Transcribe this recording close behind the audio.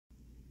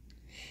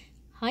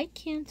Hi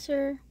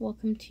Cancer,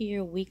 welcome to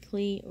your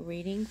weekly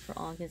reading for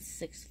August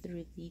 6th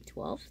through the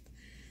 12th.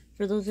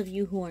 For those of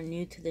you who are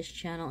new to this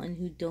channel and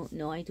who don't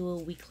know, I do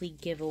a weekly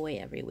giveaway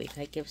every week.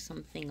 I give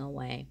something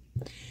away.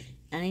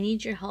 And I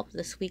need your help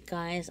this week,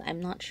 guys.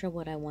 I'm not sure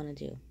what I want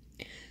to do.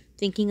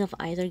 Thinking of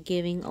either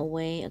giving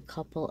away a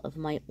couple of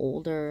my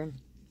older,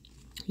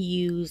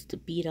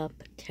 used, beat-up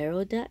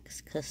tarot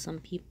decks, because some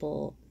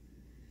people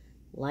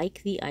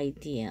like the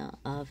idea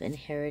of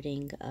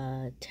inheriting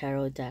a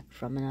tarot deck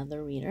from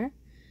another reader.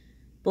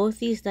 Both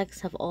these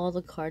decks have all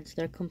the cards.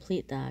 They're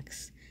complete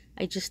decks.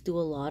 I just do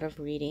a lot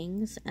of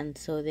readings, and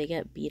so they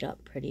get beat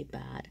up pretty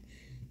bad.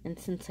 And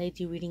since I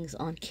do readings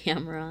on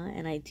camera,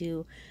 and I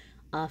do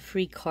a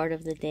free card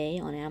of the day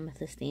on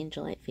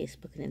AmethystAngelLight,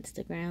 Facebook and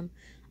Instagram,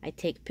 I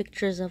take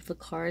pictures of the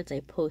cards, I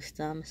post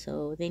them,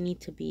 so they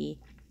need to be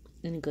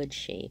in good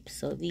shape.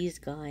 So these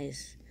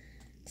guys,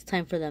 it's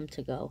time for them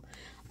to go.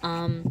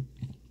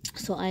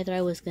 So either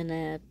I was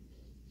gonna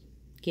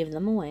give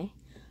them away,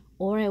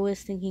 or I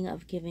was thinking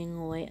of giving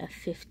away a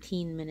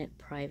 15-minute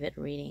private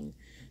reading.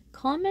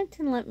 Comment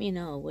and let me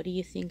know, what do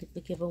you think the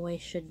giveaway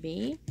should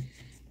be?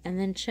 And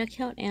then check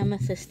out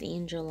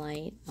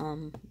AmethystAngelLight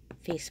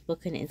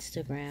Facebook and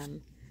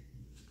Instagram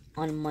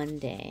on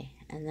Monday.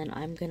 And then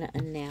I'm going to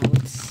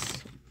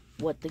announce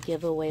what the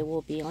giveaway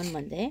will be on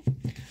Monday.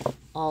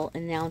 I'll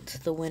announce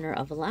the winner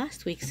of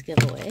last week's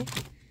giveaway,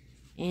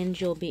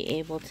 and you'll be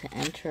able to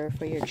enter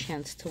for your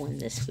chance to win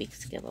this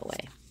week's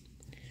giveaway.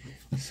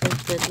 So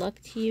good luck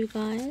to you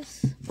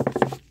guys.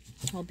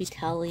 I'll be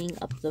tallying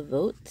up the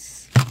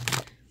votes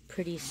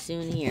pretty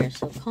soon here,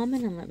 so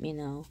comment and let me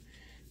know.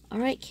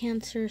 Alright,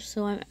 Cancer,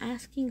 so I'm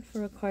asking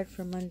for a card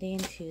for Monday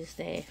and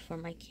Tuesday for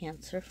my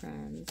Cancer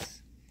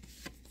friends.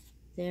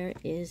 There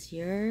is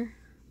your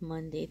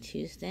Monday,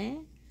 Tuesday.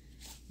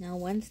 Now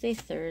Wednesday,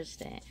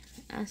 Thursday.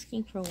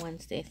 Asking for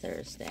Wednesday,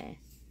 Thursday.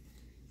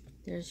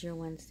 There's your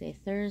Wednesday,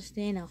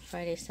 Thursday. Now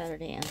Friday,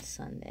 Saturday, and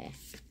Sunday.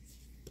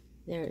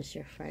 There is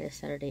your Friday,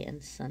 Saturday,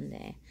 and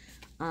Sunday.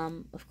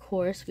 Of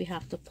course, we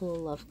have to pull a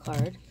love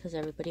card because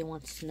everybody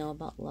wants to know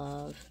about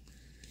love.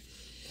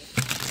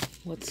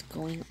 What's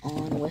going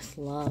on with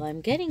love?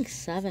 I'm getting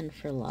 7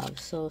 for love.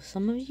 So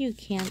some of you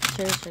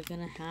Cancers are going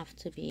to have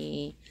to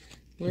be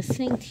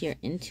listening to your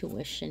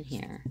intuition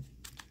here.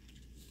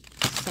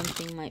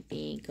 Something might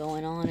be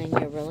going on in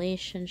your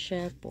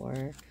relationship,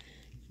 or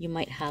you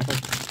might have a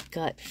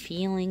gut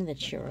feeling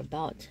that you're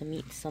about to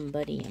meet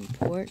somebody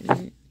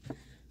important.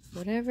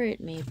 Whatever it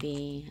may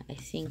be, I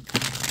think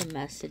the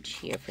message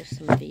here for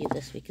some of you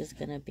this week is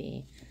going to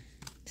be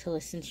to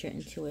listen to your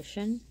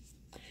intuition.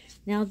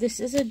 Now, this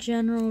is a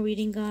general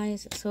reading,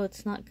 guys, so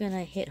it's not going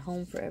to hit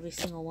home for every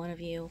single one of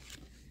you.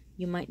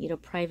 You might need a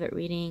private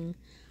reading.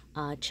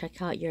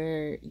 Check out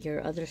your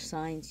other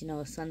signs, you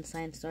know, sun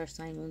sign, star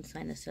sign, moon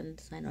sign, ascendant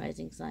sign,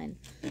 rising sign,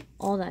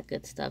 all that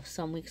good stuff.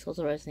 Some weeks will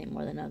resonate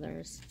more than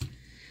others.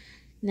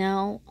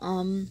 Now,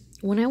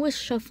 when I was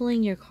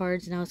shuffling your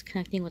cards and I was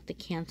connecting with the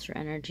Cancer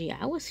energy,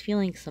 I was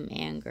feeling some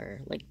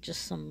anger, like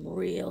just some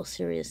real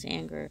serious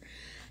anger.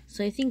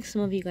 So I think some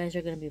of you guys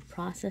are going to be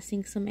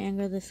processing some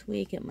anger this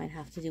week. It might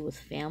have to do with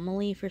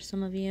family for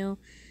some of you.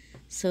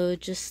 So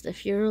just,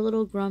 if you're a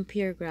little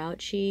grumpy or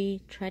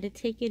grouchy, try to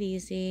take it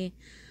easy.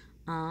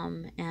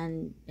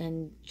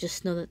 And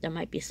just know that there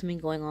might be something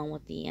going on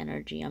with the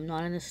energy. I'm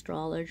not an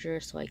astrologer,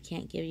 so I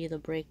can't give you the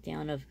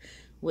breakdown of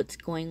what's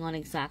going on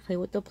exactly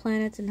with the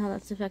planets and how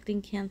that's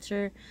affecting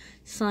Cancer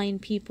sign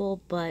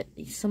people, but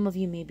some of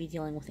you may be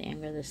dealing with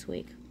anger this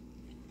week.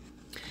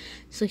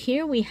 So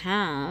here we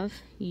have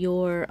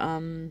your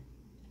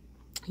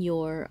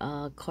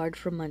card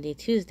for Monday,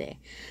 Tuesday.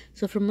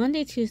 So for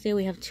Monday, Tuesday,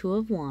 we have 2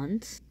 of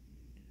Wands.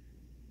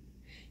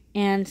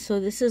 And so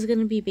this is going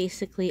to be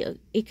basically,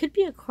 it could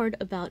be a card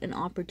about an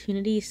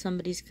opportunity.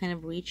 Somebody's kind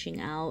of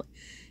reaching out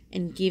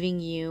and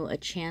giving you a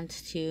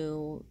chance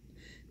to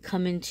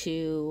come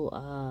into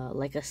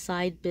like a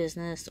side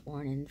business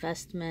or an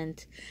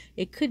investment.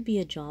 It could be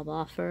a job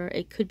offer.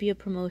 It could be a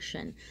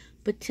promotion.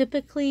 But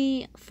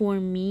typically for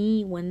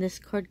me, when this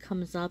card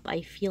comes up,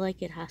 I feel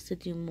like it has to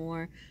do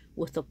more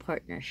with a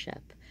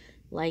partnership.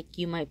 Like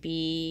you might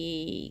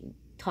be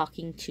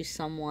talking to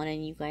someone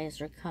and you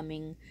guys are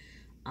coming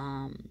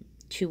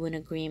to an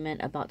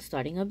agreement about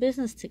starting a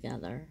business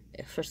together.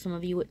 For some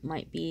of you, it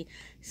might be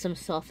some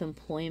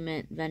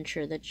self-employment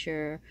venture that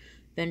you're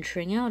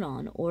venturing out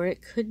on, or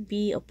it could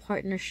be a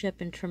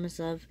partnership in terms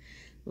of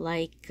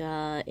like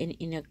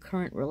in a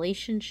current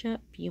relationship.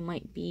 You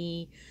might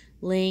be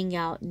laying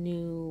out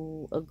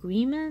new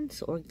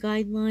agreements or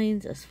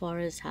guidelines as far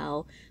as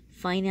how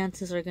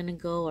finances are going to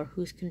go or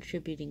who's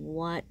contributing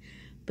what.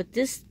 But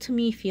this to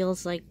me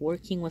feels like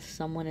working with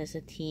someone as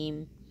a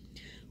team,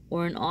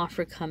 or an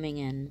offer coming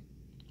in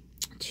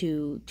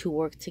to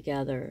work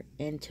together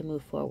and to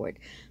move forward.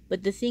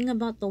 But the thing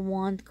about the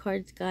Wand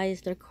cards,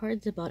 guys, they're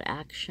cards about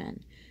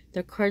action.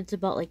 They're cards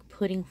about like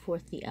putting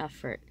forth the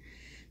effort.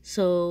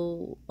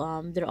 So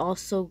they're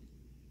also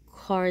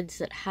cards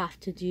that have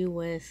to do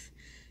with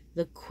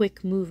the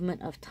quick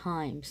movement of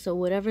time. So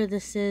whatever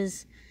this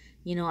is,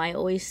 You know, I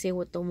always say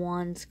with the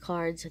Wands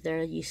cards,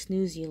 there you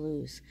snooze, you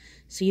lose.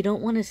 So you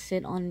don't want to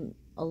sit on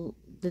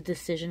the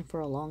decision for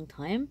a long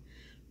time.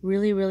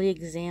 Really, really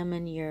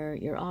examine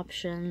your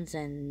options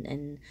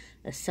and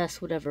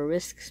assess whatever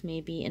risks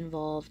may be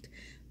involved.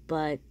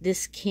 But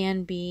this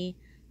can be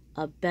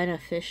a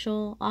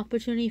beneficial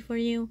opportunity for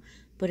you,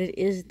 but it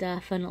is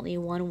definitely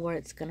one where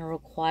it's going to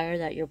require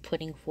that you're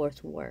putting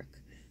forth work,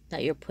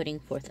 that you're putting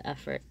forth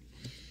effort.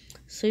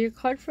 So your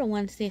card for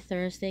Wednesday,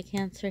 Thursday,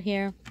 Cancer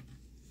here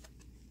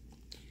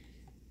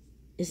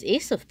is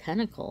Ace of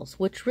Pentacles,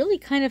 which really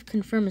kind of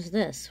confirms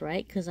this,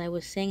 right? Because I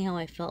was saying how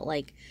I felt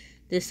like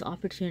this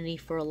opportunity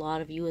for a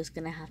lot of you is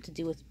going to have to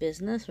do with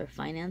business or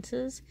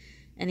finances.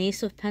 And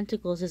Ace of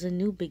Pentacles is a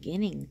new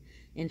beginning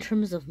in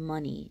terms of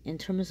money, in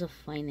terms of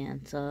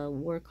finance,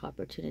 work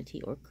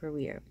opportunity, or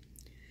career.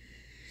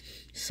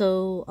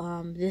 So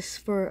this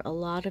for a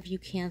lot of you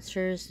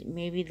Cancers,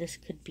 maybe this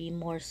could be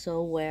more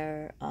so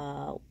where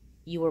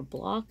you were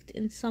blocked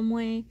in some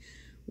way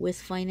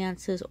with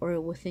finances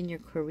or within your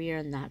career,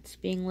 and that's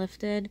being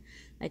lifted.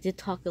 I did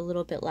talk a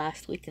little bit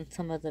last week in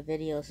some of the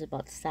videos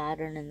about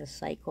Saturn and the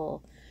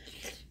cycle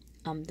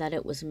that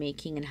it was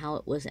making and how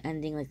it was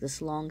ending, like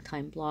this long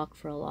time block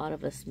for a lot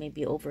of us,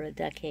 maybe over a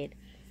decade.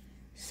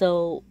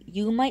 So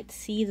you might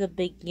see the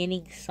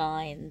beginning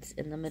signs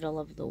in the middle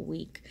of the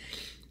week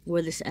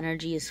where this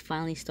energy is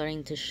finally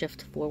starting to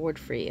shift forward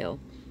for you,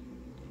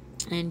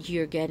 and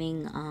you're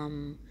getting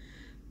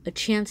a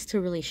chance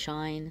to really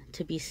shine,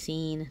 to be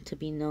seen, to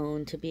be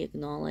known, to be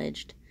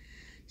acknowledged.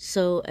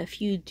 So if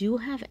you do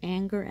have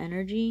anger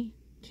energy,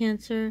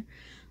 Cancer,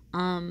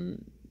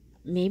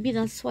 maybe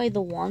that's why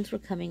the wands were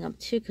coming up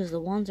too, because the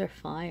wands are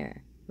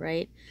fire,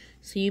 right?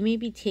 So you may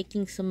be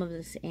taking some of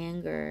this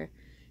anger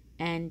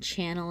and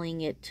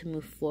channeling it to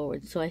move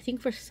forward. So I think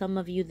for some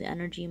of you, the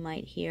energy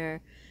might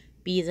here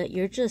be that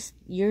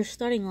you're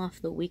starting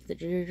off the week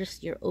that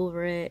you're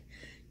over it.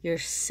 You're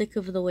sick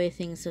of the way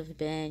things have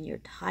been. You're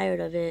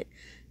tired of it.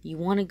 You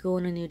want to go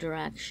in a new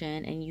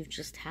direction, and you've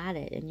just had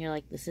it. And you're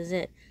like, this is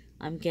it.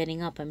 I'm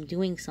getting up. I'm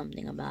doing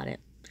something about it.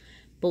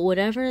 But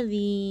whatever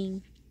the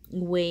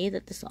way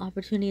that this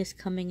opportunity is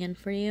coming in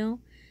for you,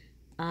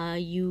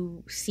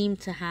 you seem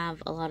to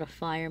have a lot of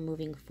fire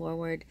moving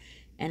forward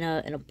and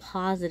a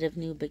positive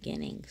new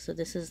beginning. So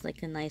this is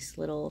like a nice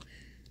little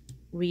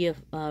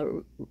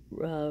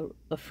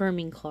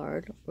affirming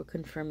card or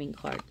confirming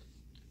card.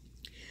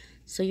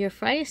 So your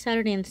Friday,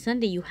 Saturday, and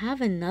Sunday, you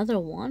have another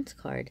Wands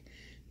card.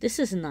 This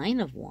is 9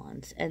 of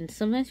Wands. And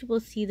sometimes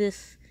people see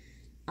this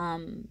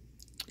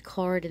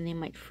card and they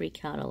might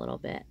freak out a little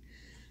bit.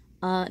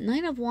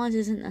 9 of Wands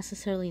isn't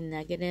necessarily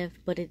negative,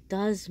 but it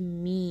does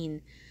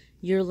mean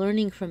you're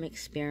learning from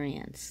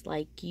experience.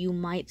 Like you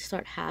might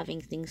start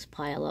having things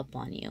pile up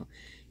on you.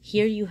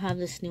 Here you have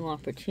this new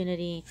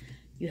opportunity.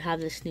 You have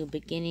this new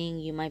beginning.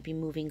 You might be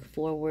moving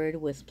forward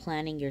with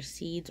planting your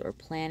seeds or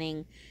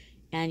planning.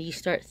 And you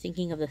start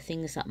thinking of the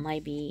things that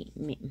might be,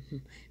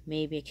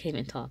 maybe I can't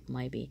even talk,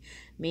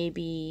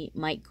 maybe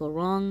might go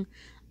wrong,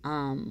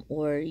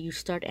 or you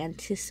start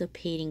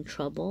anticipating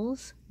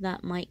troubles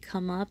that might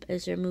come up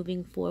as you're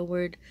moving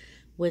forward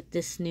with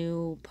this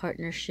new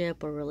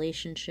partnership or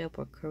relationship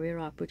or career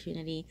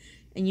opportunity,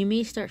 and you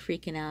may start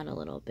freaking out a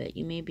little bit.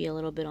 You may be a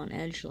little bit on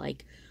edge,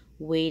 like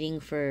waiting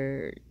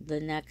for the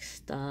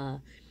next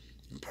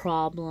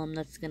problem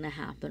that's going to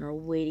happen or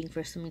waiting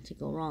for something to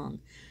go wrong.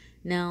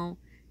 Now,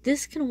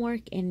 this can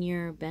work in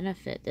your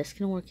benefit. This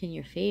can work in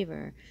your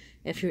favor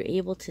if you're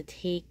able to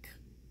take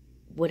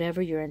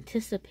whatever you're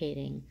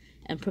anticipating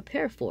and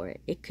prepare for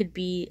it. It could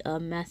be a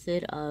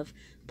method of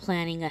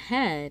planning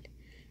ahead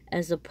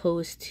as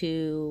opposed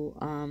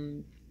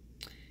to,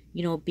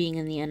 being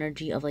in the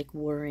energy of like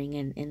worrying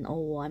and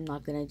oh, I'm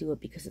not going to do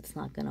it because it's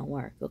not going to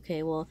work.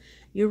 Okay, well,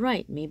 you're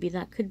right. Maybe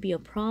that could be a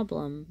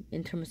problem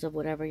in terms of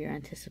whatever you're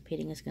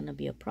anticipating is going to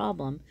be a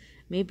problem.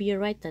 Maybe you're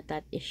right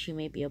that issue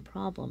may be a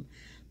problem.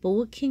 But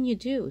what can you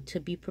do to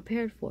be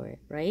prepared for it,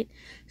 right?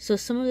 So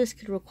some of this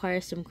could require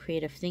some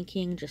creative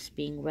thinking, just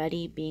being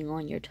ready, being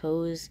on your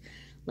toes.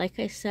 Like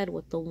I said,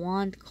 with the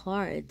wand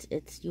cards,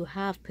 you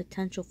have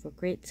potential for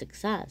great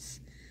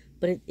success,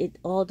 but it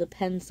all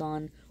depends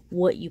on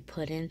what you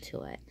put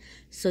into it.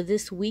 So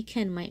this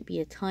weekend might be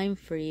a time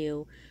for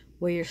you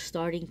where you're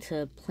starting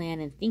to plan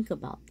and think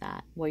about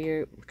that, where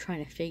you're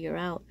trying to figure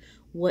out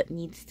what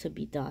needs to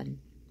be done.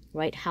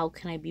 Right? How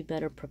can I be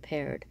better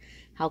prepared?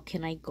 How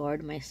can I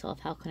guard myself?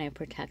 How can I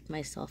protect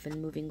myself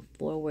in moving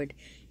forward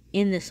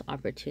in this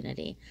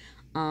opportunity?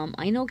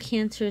 I know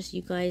Cancers,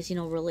 you guys,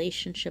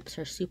 relationships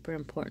are super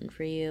important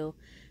for you.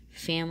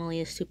 Family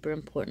is super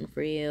important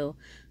for you.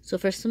 So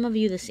for some of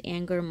you, this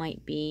anger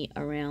might be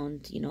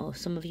around,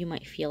 some of you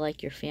might feel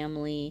like your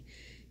family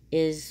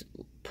is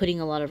putting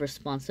a lot of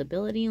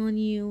responsibility on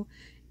you,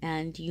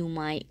 and you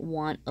might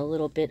want a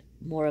little bit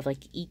more of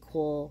like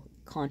equal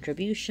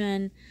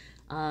contribution.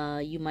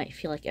 You might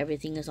feel like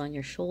everything is on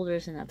your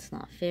shoulders, and that's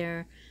not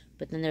fair.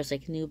 But then there's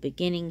like new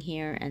beginning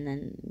here, and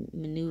then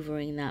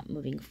maneuvering that,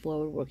 moving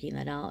forward, working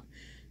that out,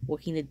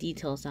 working the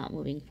details out,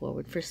 moving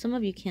forward. For some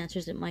of you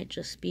Cancers, it might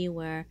just be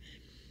where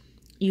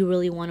you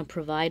really want to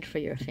provide for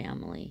your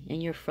family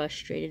and you're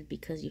frustrated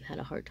because you had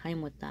a hard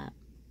time with that.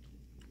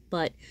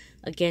 But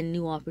again,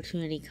 new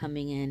opportunity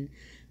coming in.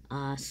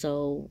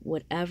 So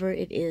whatever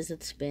it is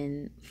that's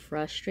been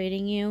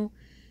frustrating you,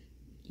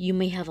 you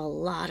may have a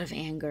lot of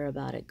anger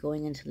about it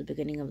going into the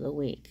beginning of the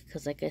week.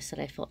 Because like I said,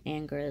 I felt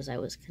anger as I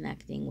was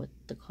connecting with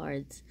the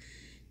cards.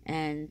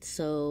 And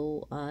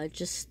so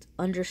just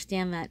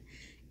understand that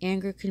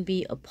anger can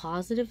be a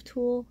positive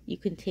tool. You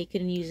can take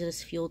it and use it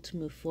as fuel to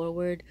move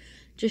forward.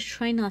 Just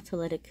try not to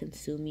let it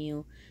consume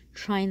you.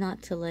 Try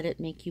not to let it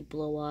make you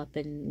blow up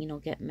and,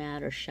 get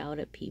mad or shout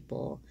at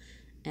people.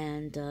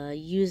 And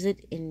use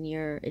it in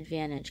your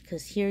advantage.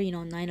 Because here,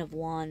 Nine of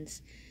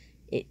Wands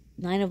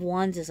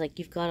is like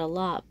you've got a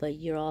lot, but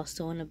you're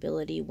also an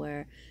ability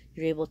where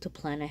you're able to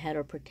plan ahead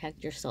or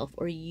protect yourself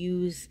or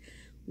use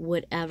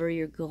whatever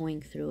you're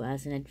going through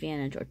as an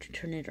advantage or to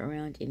turn it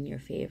around in your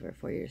favor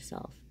for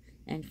yourself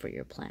and for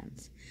your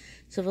plans.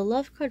 So the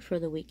love card for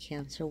the week,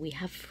 Cancer, we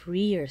have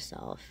free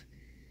yourself.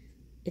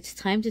 It's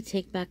time to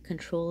take back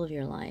control of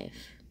your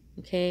life.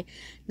 Okay,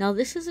 now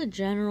this is a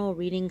general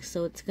reading,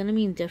 so it's going to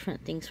mean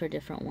different things for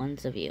different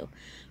ones of you.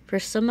 For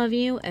some of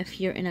you, if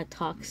you're in a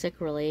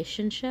toxic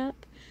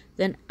relationship,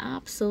 then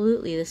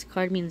absolutely this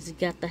card means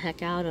get the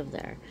heck out of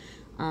there.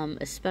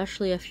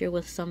 Especially if you're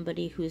with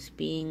somebody who's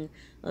being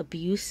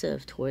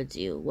abusive towards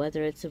you,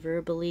 whether it's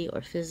verbally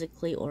or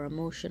physically or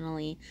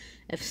emotionally.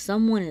 If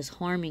someone is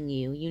harming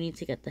you, you need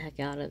to get the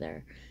heck out of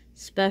there,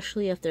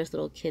 especially if there's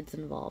little kids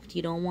involved.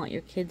 You don't want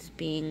your kids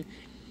being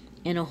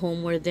in a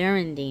home where they're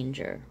in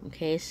danger.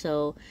 Okay,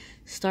 so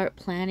start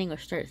planning or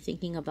start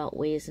thinking about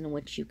ways in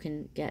which you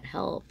can get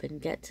help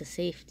and get to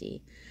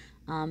safety.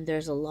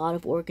 There's a lot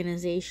of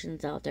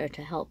organizations out there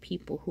to help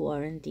people who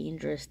are in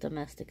dangerous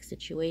domestic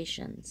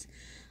situations.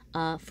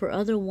 For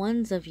other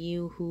ones of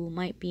you who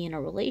might be in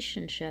a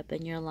relationship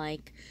and you're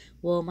like,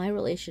 well, my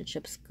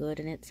relationship's good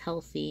and it's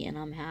healthy and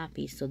I'm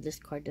happy, so this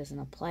card doesn't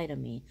apply to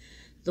me.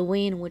 The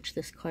way in which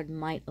this card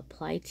might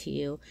apply to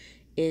you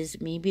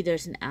is maybe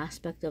there's an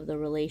aspect of the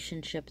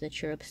relationship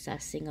that you're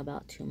obsessing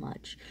about too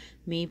much.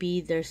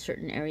 Maybe there's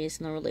certain areas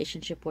in the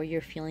relationship where you're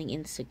feeling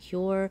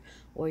insecure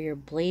or you're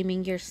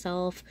blaming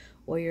yourself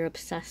or you're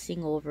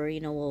obsessing over,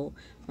 well,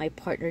 my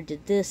partner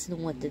did this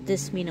and what did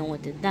this mean and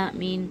what did that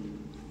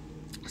mean.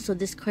 So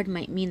this card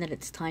might mean that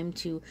it's time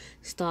to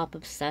stop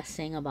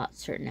obsessing about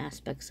certain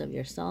aspects of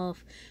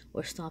yourself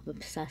or stop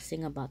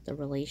obsessing about the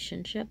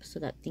relationship so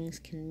that things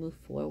can move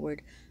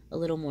forward a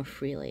little more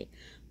freely.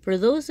 For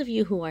those of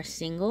you who are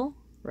single,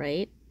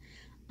 right,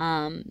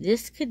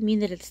 this could mean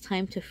that it's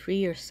time to free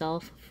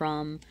yourself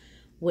from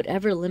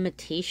whatever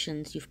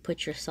limitations you've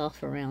put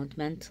yourself around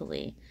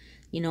mentally.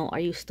 Are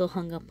you still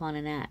hung up on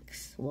an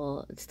ex?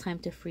 Well, it's time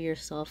to free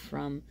yourself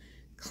from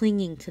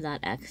clinging to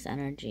that ex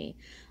energy.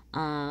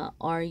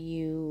 Are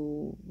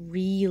you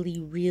really,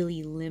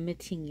 really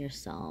limiting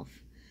yourself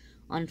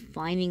on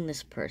finding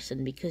this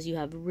person because you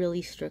have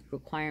really strict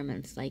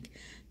requirements, like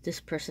this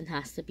person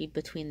has to be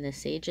between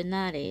this age and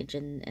that age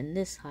and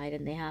this height,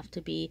 and they have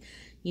to be,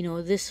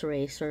 this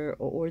race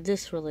or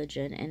this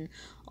religion, and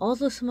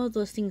although some of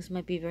those things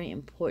might be very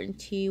important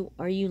to you,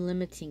 are you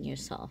limiting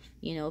yourself?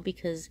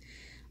 Because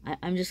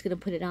I'm just going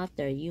to put it out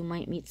there. You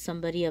might meet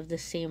somebody of the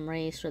same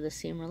race or the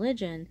same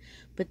religion,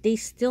 but they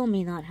still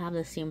may not have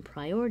the same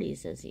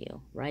priorities as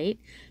you, right?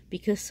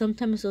 Because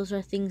sometimes those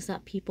are things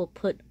that people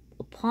put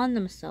upon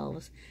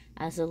themselves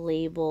as a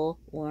label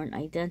or an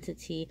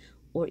identity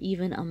or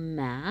even a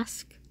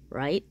mask,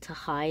 right? To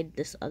hide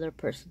this other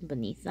person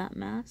beneath that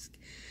mask.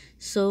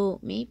 So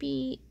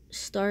maybe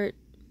start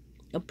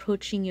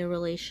approaching your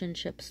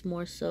relationships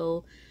more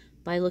so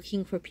by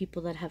looking for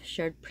people that have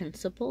shared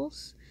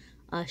principles,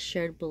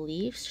 shared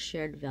beliefs,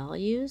 shared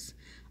values.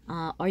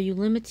 Are you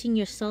limiting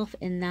yourself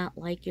in that,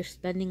 like you're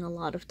spending a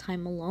lot of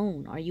time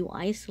alone? Are you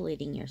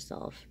isolating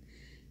yourself?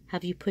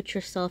 Have you put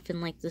yourself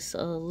in like this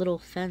little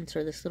fence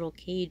or this little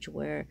cage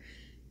where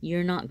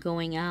you're not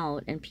going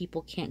out and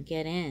people can't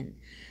get in?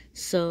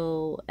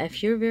 So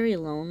if you're very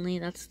lonely,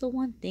 that's the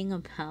one thing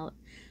about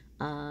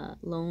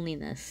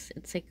loneliness.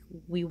 It's like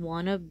we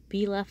want to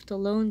be left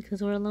alone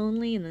because we're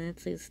lonely, and then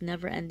it's this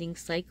never-ending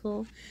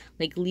cycle.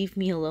 Like, leave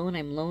me alone,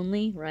 I'm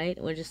lonely, right?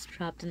 We're just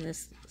trapped in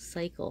this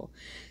cycle.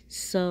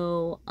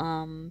 So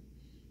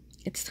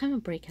it's time to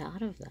break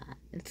out of that.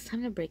 It's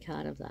time to break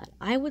out of that.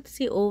 I would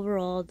say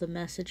overall the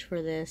message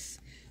for this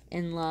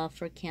in love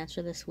for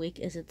Cancer this week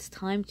is it's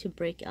time to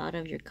break out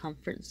of your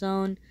comfort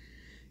zone.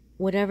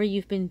 Whatever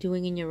you've been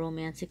doing in your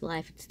romantic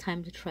life, it's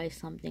time to try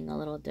something a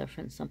little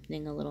different,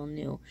 something a little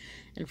new.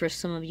 And for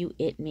some of you,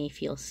 it may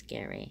feel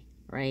scary,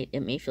 right? It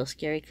may feel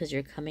scary because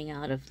you're coming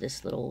out of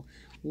this little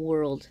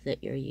world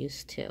that you're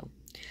used to.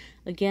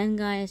 Again,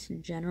 guys,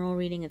 general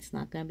reading, it's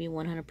not going to be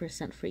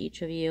 100% for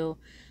each of you.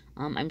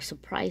 I'm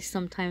surprised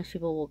sometimes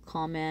people will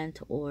comment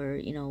or,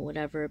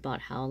 whatever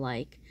about how,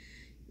 like,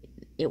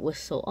 it was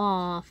so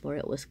off or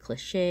it was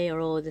cliche or,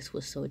 oh, this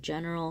was so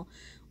general.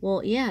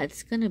 Well, yeah,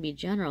 it's going to be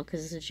general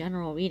because it's a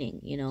general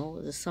reading,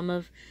 Some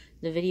of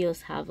the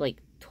videos have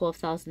like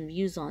 12,000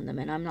 views on them,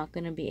 and I'm not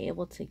going to be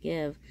able to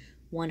give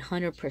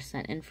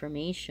 100%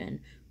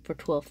 information for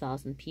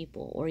 12,000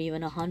 people or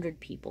even 100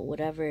 people,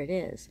 whatever it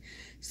is.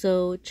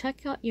 So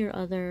check out your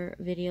other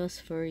videos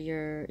for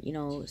your, you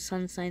know,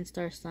 sun sign,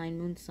 star sign,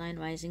 moon sign,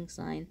 rising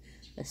sign,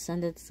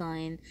 ascended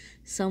sign.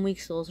 Some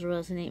weeks those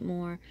resonate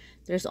more.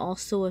 There's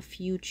also a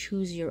few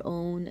choose your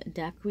own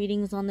deck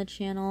readings on the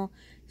channel.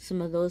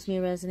 Some of those may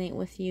resonate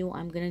with you.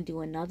 I'm going to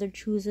do another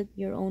choose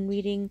your own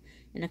reading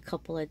in a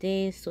couple of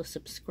days. So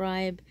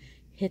subscribe,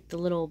 hit the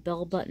little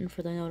bell button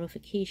for the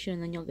notification,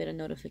 and then you'll get a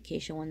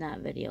notification when that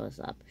video is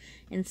up.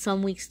 In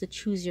some weeks, the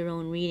choose your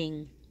own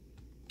reading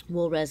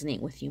will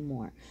resonate with you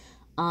more.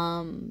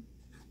 And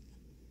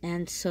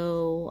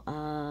so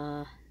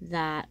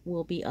that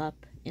will be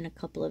up in a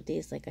couple of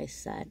days, like I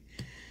said.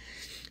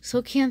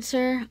 So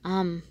Cancer,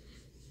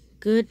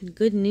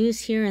 good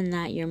news here in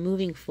that you're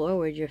moving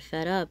forward. You're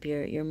fed up.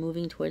 You're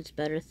moving towards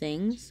better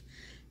things.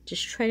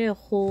 Just try to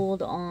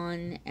hold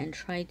on and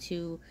try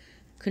to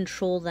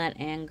control that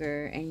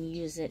anger and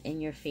use it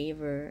in your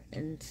favor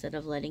instead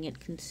of letting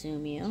it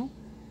consume you.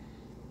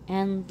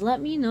 And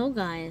let me know,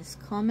 guys.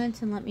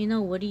 Comment and let me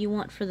know, what do you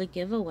want for the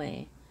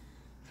giveaway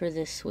for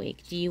this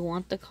week? Do you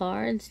want the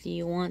cards? Do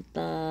you want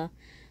the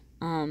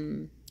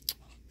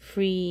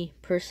free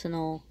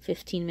personal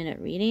 15-minute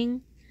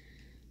reading?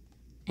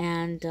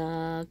 And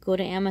go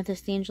to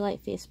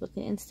AmethystAngelLight Facebook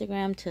and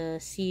Instagram to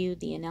see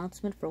the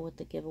announcement for what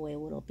the giveaway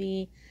will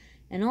be.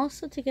 And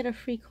also to get a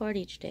free card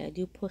each day. I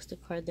do post a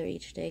card there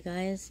each day,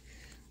 guys.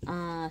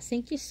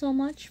 Thank you so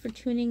much for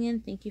tuning in.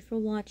 Thank you for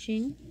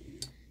watching.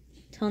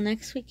 Till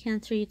next week,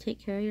 Cancer, you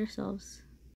take care of yourselves.